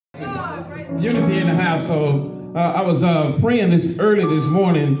Unity in the house. So I was praying early this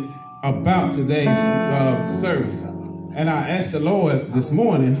morning about today's service. And I asked the Lord this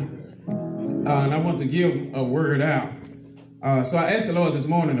morning, and I want to give a word out. So I asked the Lord this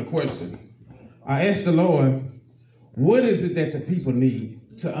morning a question. I asked the Lord, what is it that the people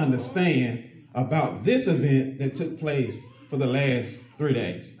need to understand about this event that took place for the last 3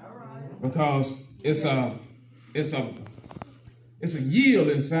 days? Because it's a yield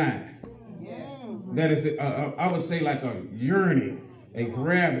inside. That is, I would say, like a yearning, a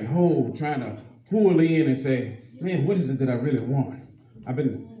grab and hold, trying to pull in and say, man, what is it that I really want? I've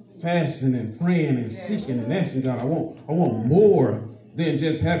been fasting and praying and seeking and asking God. I want more than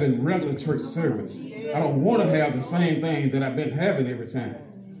just having regular church service. I don't want to have the same thing that I've been having every time.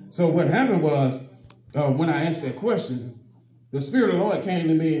 So what happened was, when I asked that question, the Spirit of the Lord came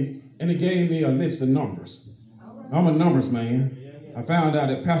to me and He gave me a list of numbers. I'm a numbers man. I found out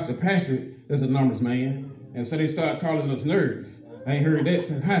that Pastor Patrick is a numbers man, and so they started calling us nerds. I ain't heard that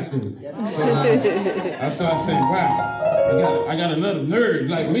since high school. So I started saying, wow, I got another nerd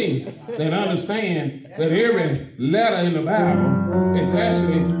like me that understands that every letter in the Bible is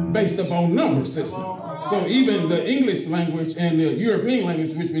actually based upon number system. So even the English language and the European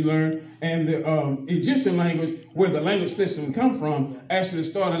language, which we learned, and the Egyptian language, where the language system come from, actually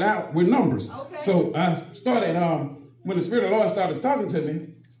started out with numbers. Okay. So I started, when the Spirit of the Lord started talking to me,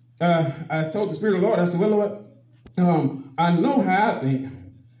 I told the Spirit of the Lord, I said, well, Lord, I know how I think.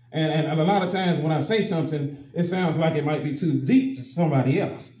 And a lot of times when I say something, it sounds like it might be too deep to somebody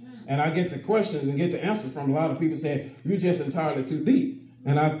else. And I get to questions and get to answers from a lot of people saying, you're just entirely too deep.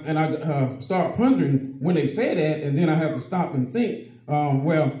 And I start pondering when they say that, and then I have to stop and think,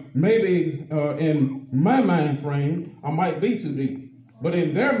 well, maybe in my mind frame, I might be too deep. But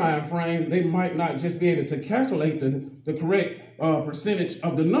in their mind frame, they might not just be able to calculate the correct percentage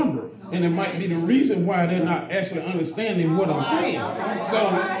of the number. And it might be the reason why they're not actually understanding what I'm saying. So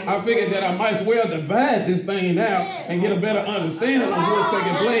I figured that I might as well divide this thing out and get a better understanding of what's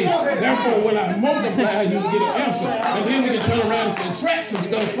taking place. Therefore, when I multiply, you can get an answer. And then we can turn around and subtract some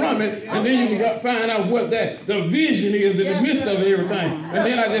stuff from it. And then you can find out what the vision is in the midst of everything. And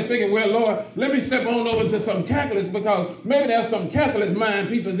then I just figured, well, Lord, let me step on over to some calculus, because maybe there's some calculus mind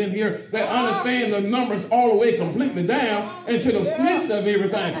peoples in here that understand the numbers all the way completely down into the midst of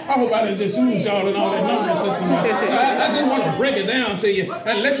everything. I hope I didn't just use y'all in all that number system. So I just want to break it down to you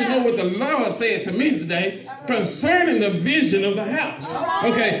and let you know what the Lord said to me today concerning the vision of the house.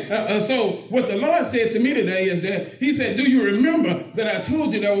 Okay, so what the Lord said to me today is that He said, do you remember that I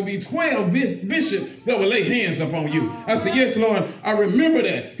told you there will be 12 bishops that will lay hands upon you? I said, yes, Lord, I remember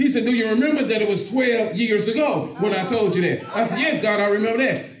that. He said, do you remember that it was 12 years ago when I told you that? I said, yes, God, I remember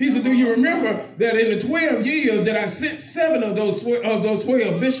that. He said, do you remember that in the 12 years that I sent 7 of those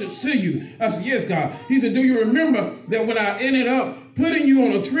 12 bishops to you? I said, yes, God. He said, do you remember that when I ended up putting you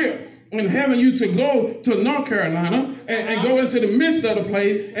on a trip and having you to go to North Carolina and go into the midst of the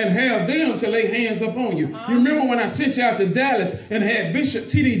place and have them to lay hands upon you? You remember when I sent you out to Dallas and had Bishop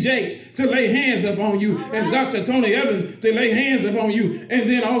T.D. Jakes to lay hands upon you and Dr. Tony Evans to lay hands upon you, and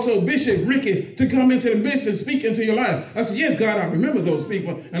then also Bishop Ricky to come into the midst and speak into your life? I said, yes, God, I remember those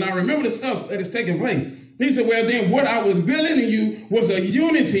people, and I remember the stuff that is taking place. He said, well, then what I was building in you was a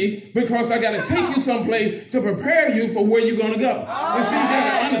unity, because I got to take you someplace to prepare you for where you're going to go. And see, you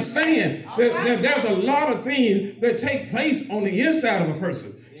got to understand that there's a lot of things that take place on the inside of a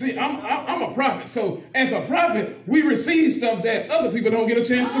person. See, I'm a prophet. So as a prophet, we receive stuff that other people don't get a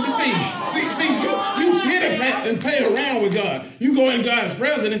chance to receive. See, you hit it and play around with God. You go in God's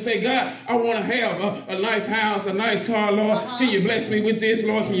presence and say, God, I want to have a nice house, a nice car, Lord. Can you bless me with this,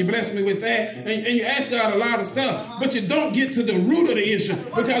 Lord? Can you bless me with that? And you ask God a lot of stuff, but you don't get to the root of the issue,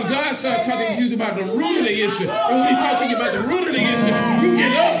 because God starts talking to you about the root of the issue. And when He talks to you about the root of the issue, you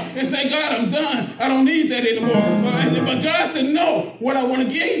get up and say, God, I'm done. I don't need that anymore. But God said, no, what I want to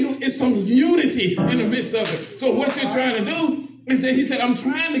give you is some unity in the midst of it. So what you're trying to do is that He said, I'm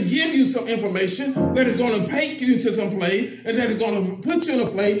trying to give you some information that is going to take you to some place, and that is going to put you in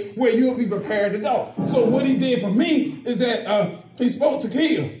a place where you'll be prepared to go. So what He did for me is that He spoke to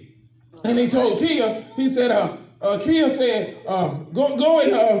Kia, and He told Kia, He said, Kia said, go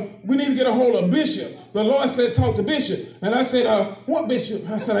and we need to get a hold of Bishop the Lord said, talk to Bishop. And I said, what bishop?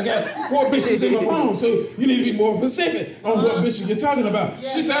 I said, I got 4 bishops in my phone, so you need to be more specific on what bishop you're talking about.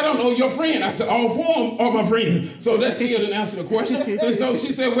 She said, I don't know your friend. I said, all 4 of them are my friends. So that still didn't answer the question. And so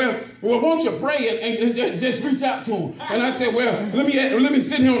she said, well, won't you pray and just reach out to him? And I said, well, let me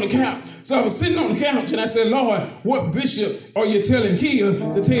sit here on the couch. So I was sitting on the couch and I said, Lord, what bishop are you telling Kia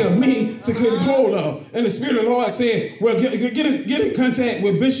to tell me to get hold of? And the Spirit of the Lord said, well, get in contact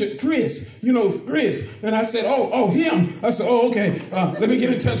with Bishop Chris. You know, Chris. And I said, oh, him. I said, oh, okay. Let me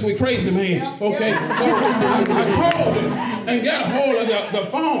get in touch with Crazy Man. Okay. So I called him and got a hold of the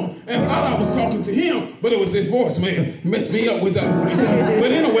phone and thought I was talking to him, but it was his voicemail. Messed me up with that.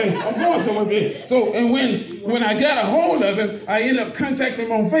 But anyway, of course I was. So, and when I got a hold of him, I ended up contacting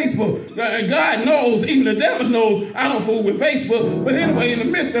him on Facebook. And God knows, even the devil knows, I don't fool with Facebook. But anyway, in the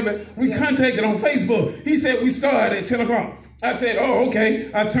midst of it, we contacted on Facebook. He said we started at 10 o'clock. I said, oh,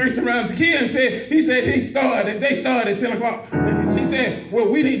 okay. I turned around to Kia and said, they started at 10 o'clock. And she said,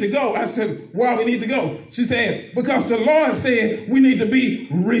 well, we need to go. I said, why we need to go? She said, because the Lord said we need to be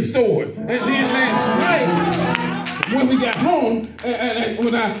restored. And then last night, when we got home, and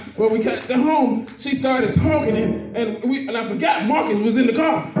when we got to home, she started talking, and I forgot Marcus was in the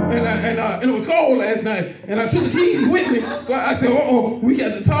car, and it was cold last night, and I took the keys with me. So I said, we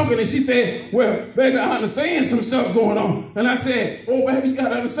got to talking, and she said, well, baby, I understand some stuff going on. And I said, oh, baby, you got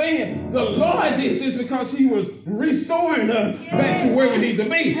to understand, the Lord did this because he was restoring us back to where we need to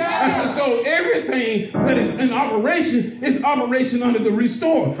be. I said, so everything that is in operation is operation under the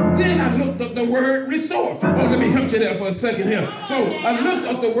restore. Then I looked up the word restore. Oh, let me help you there for a second here. So I looked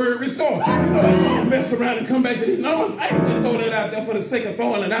up the word restore. You know, I mess around and come back to these numbers. I ain't gonna throw that out there for the sake of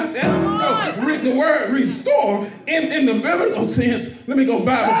throwing it out there. So the word restore in the biblical sense, let me go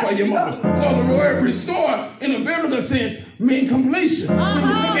Bible for you a moment. So the word restore in the biblical sense means completion. When you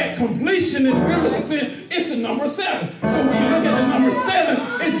look at completion in the biblical sense, it's the number 7. So when you look at the number 7,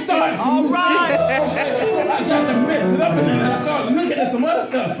 it starts. All right. So I got to mess it up, and then I started looking at some other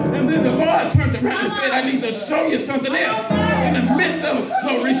stuff. And then the Lord turned around and said, I need to show you something else. So in the midst of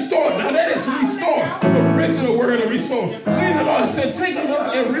the restore, now that is restore, the original word of restore. Then the Lord said, take a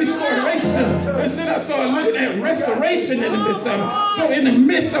look at restoration. And then I started looking at restoration in the midst of it. So in the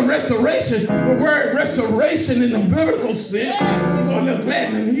midst of restoration, the word restoration in the biblical sense, we're going to look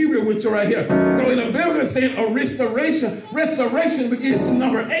Latin and Hebrew with you right here. So in the biblical sense of restoration begins to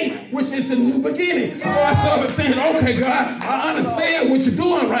number 8, which is the new beginning. So I started saying, okay, God, I understand what you're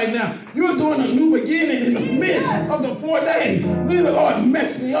doing right now. You're doing a new beginning in the midst of the 4 days. Then the Lord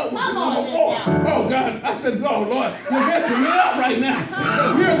messed me up with the number 4. Oh, God. I said, oh, Lord, you're messing me up right now.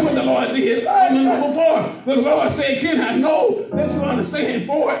 But here's what the Lord did. On the number 4, the Lord said, Ken, I know that you understand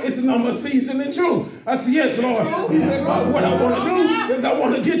 4 is the number of season and truth. I said, yes, Lord. He said, Lord, what I want to do is I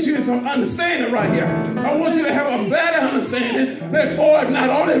want to get you in some understanding right here. I want you to have a better understanding that 4 not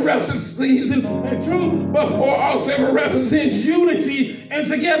only represents season and truth, but 4 also represents unity and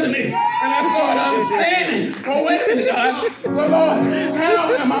togetherness. And I started understanding, oh, wait a minute, God. So, Lord,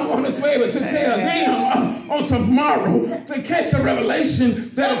 how am I going to be able to tell them on tomorrow to catch the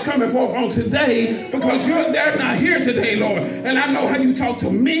revelation that is coming forth on today? Because they're not here today, Lord. And I know how you talk to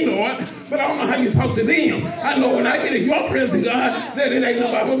me, Lord, but I don't know how you talk to them. I know when I get in your presence, God, that it ain't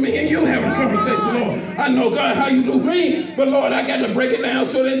about me and you having a conversation, Lord. I know, God, how you do me, but, Lord, I got to break it down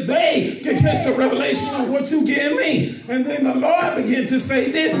so that they can catch the revelation of what you give me. And then the Lord began to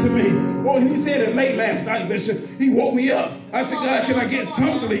say this to me. Oh, he said it late last night, Bishop. He woke me up. I said, God, can I get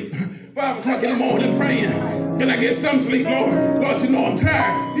some sleep? 5 o'clock in the morning praying. Can I get some sleep, Lord? Lord, you know I'm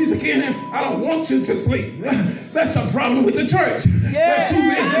tired. He said, Kenneth, I don't want you to sleep. That's the problem with the church. They're too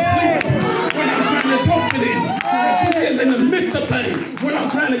busy sleeping when I'm trying to talk to them. They're too busy in the midst of things when I'm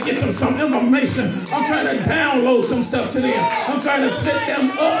trying to get them some information. I'm trying to download some stuff to them. I'm trying to set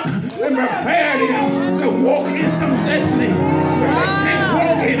them up and prepare them to walk in some destiny where they can't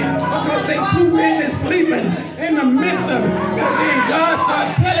walk in it because they're too busy sleeping in the midst of it. So then God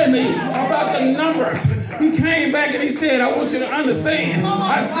started telling me about the numbers. He came back and he said, I want you to understand,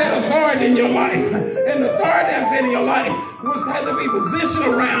 I set authority in your life. And the authority I set in your life has to be positioned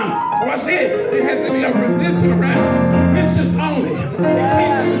around. Watch this. It has to be a position around missions only. It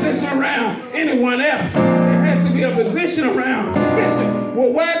can't be positioned around anyone else. It has to be a position around bishop.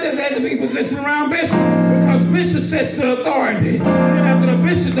 Well, why does it have to be positioned around bishop? Because bishop sets the authority. Then after the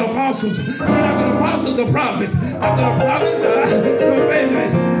bishop, the apostles. Then after the apostles, the prophets. After the prophets, the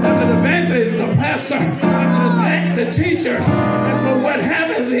evangelists. After the evangelists, the pastor. After that, the teachers. And so what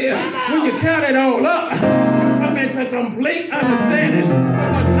happens is, when you count it all up, you come into complete understanding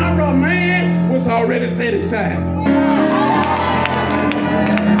that the number of man was already set aside.